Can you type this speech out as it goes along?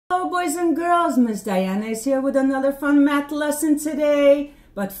Hello boys and girls, Miss Diana is here with another fun math lesson today.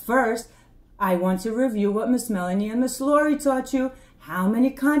 But first, I want to review what Miss Melanie and Miss Lori taught you. How many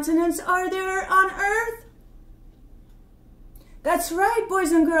continents are there on Earth? That's right,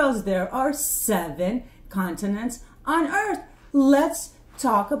 boys and girls, there are 7 continents on Earth. Let's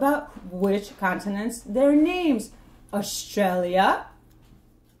talk about which continents, their names. Australia,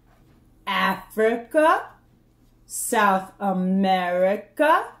 Africa, South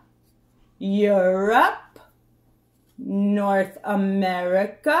America, Europe, North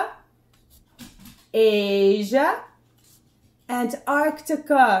America, Asia,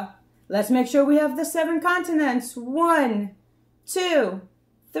 Antarctica. Let's make sure we have the 7 continents. 1, 2,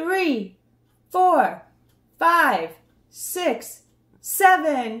 3, 4, 5, 6,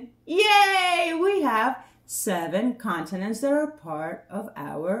 7. Yay! We have 7 continents that are part of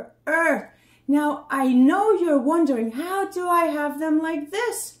our Earth. Now, I know you're wondering, how do I have them like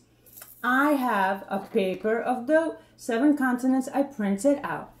this? I have a paper of the 7 continents I printed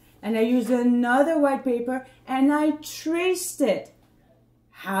out. And I used another white paper and I traced it.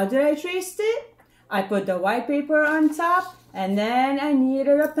 How did I trace it? I put the white paper on top and then I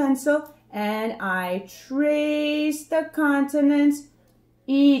needed a pencil and I traced the continents,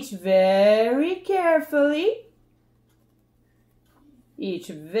 each very carefully.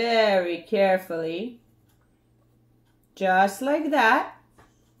 Just like that.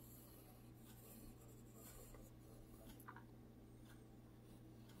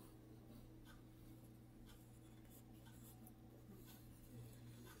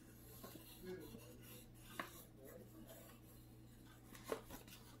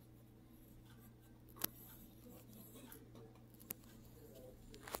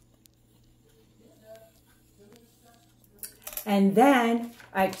 And then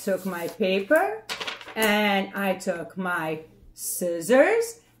I took my paper and I took my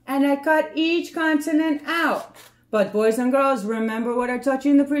scissors and I cut each continent out. But boys and girls, remember what I taught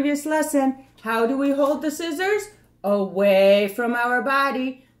you in the previous lesson. How do we hold the scissors? Away from our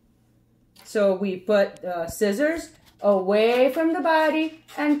body. So we put the scissors away from the body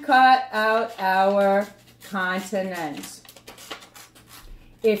and cut out our continents.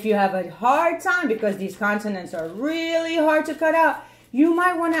 If you have a hard time, because these continents are really hard to cut out, you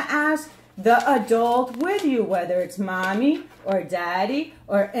might want to ask the adult with you, whether it's mommy or daddy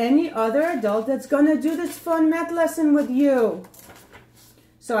or any other adult that's going to do this fun math lesson with you.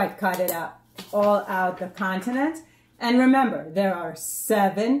 So I cut it out, all out the continents. And remember, there are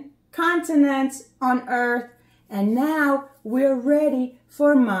 7 continents on Earth. And now we're ready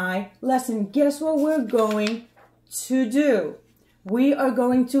for my lesson. Guess what we're going to do? We are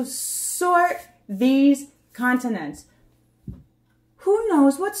going to sort these continents. Who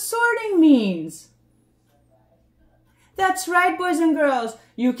knows what sorting means? That's right, boys and girls.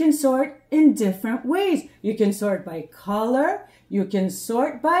 You can sort in different ways. You can sort by color. You can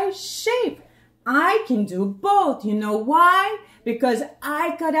sort by shape. I can do both. You know why? Because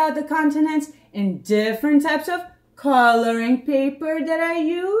I cut out the continents in different types of coloring paper that I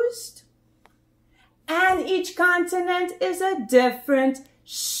used. And each continent is a different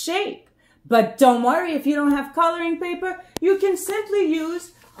shape. But don't worry, if you don't have coloring paper, you can simply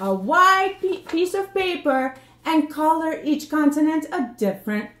use a white piece of paper and color each continent a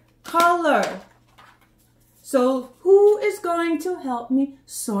different color. So who is going to help me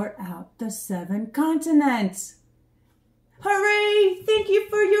sort out the 7 continents? Hooray! Thank you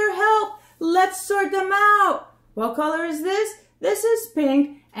for your help. Let's sort them out. What color is this? This is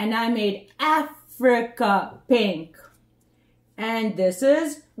pink, and I made Africa pink. And this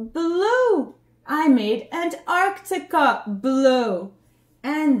is blue. I made Antarctica blue.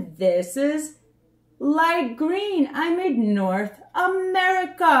 And this is light green. I made North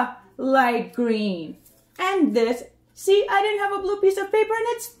America light green. And this, see, I didn't have a blue piece of paper and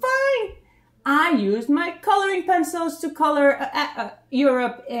it's fine. I used my coloring pencils to color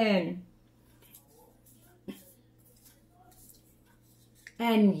Europe in.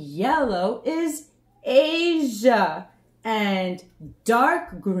 And yellow is Asia. And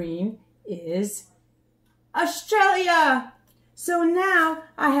dark green is Australia. So now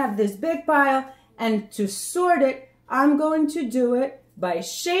I have this big pile, and to sort it, I'm going to do it by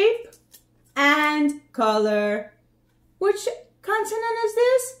shape and color. Which continent is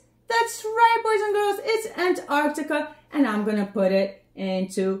this? That's right, boys and girls, it's Antarctica, and I'm going to put it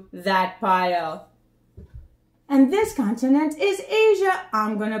into that pile. And this continent is Asia.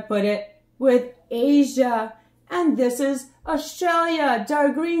 I'm going to put it with Asia. And this is Australia,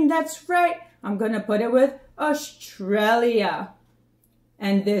 dark green, that's right. I'm going to put it with Australia.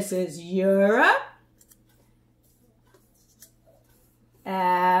 And this is Europe.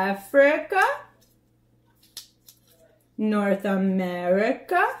 Africa, North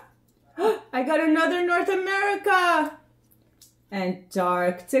America. I got another North America.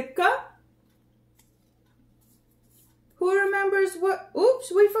 Antarctica. Who remembers what?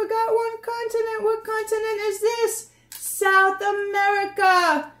 Oops, we forgot one continent. What continent is this? South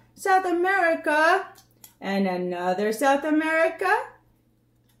America. South America. And another South America.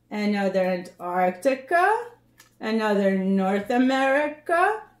 Another Antarctica. Another North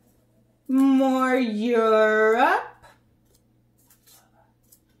America. More Europe.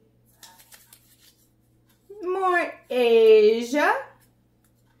 More Asia.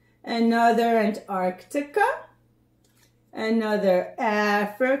 Another Antarctica. Another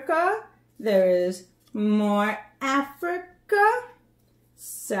Africa. There is more Africa.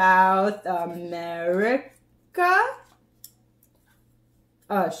 South America.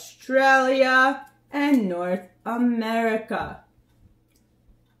 Australia. And North America.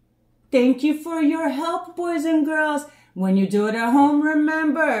 Thank you for your help, boys and girls. When you do it at home,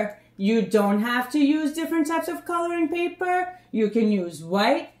 remember, you don't have to use different types of coloring paper. You can use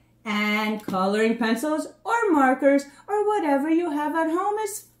white and coloring pencils or markers or whatever you have at home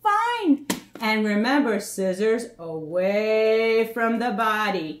is fine. And remember, scissors away from the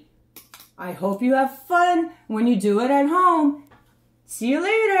body. I hope you have fun when you do it at home. See you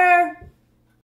later.